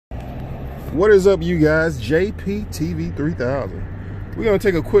What is up, you guys? JPTV 3000. We're gonna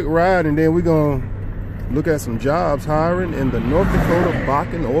take a quick ride and then we're gonna look at some jobs hiring in the North Dakota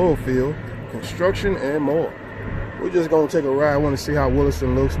Bakken oil field, construction and more. We're just gonna take a ride. I want to see how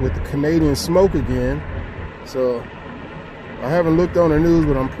Williston looks with the Canadian smoke again. So I haven't looked on the news,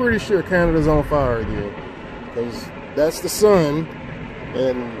 but I'm pretty sure Canada's on fire again, because that's the sun,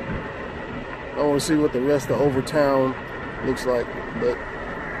 and I want to see what the rest of Overtown looks like. But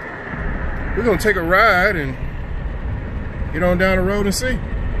we're gonna take a ride and get on down the road and see.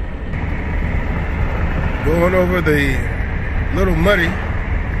 Going over the little muddy,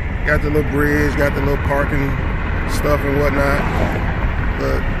 got the little bridge, got the little parking stuff and whatnot.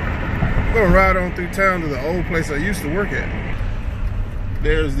 But we're gonna ride on through town to the old place I used to work at.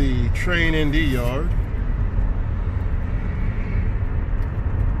 There's the train ND yard.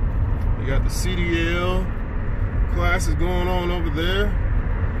 You got the CDL classes going on over there.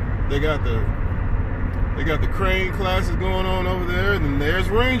 They got the crane classes going on over there. Then there's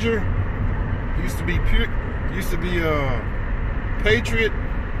Ranger. Used to be Patriot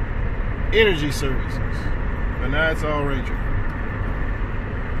Energy Services, but now it's all Ranger.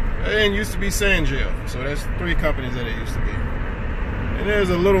 And used to be Sand Gel. So that's 3 companies that it used to be. And there's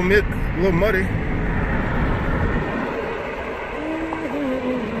a little muddy.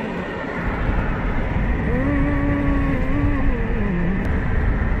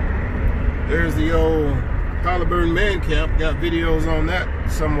 There's the old Halliburton Man Camp. Got videos on that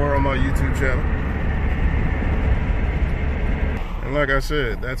somewhere on my YouTube channel. And like I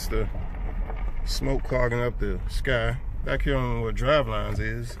said, that's the smoke clogging up the sky. Back here on where Drivelines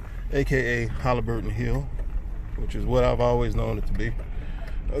is, aka Halliburton Hill, which is what I've always known it to be.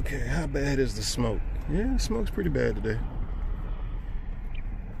 Okay, how bad is the smoke? Yeah, the smoke's pretty bad today.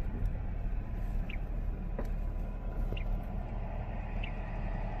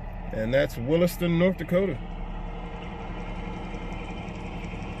 And that's Williston, North Dakota.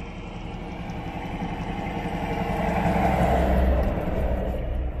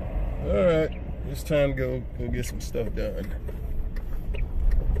 All right, it's time to go get some stuff done.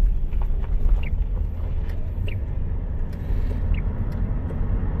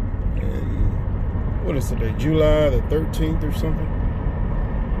 And what is today? July the 13th or something?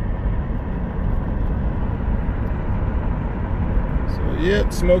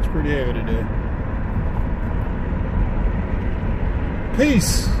 Yep, smoke's pretty heavy today.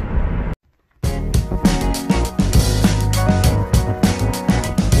 Peace.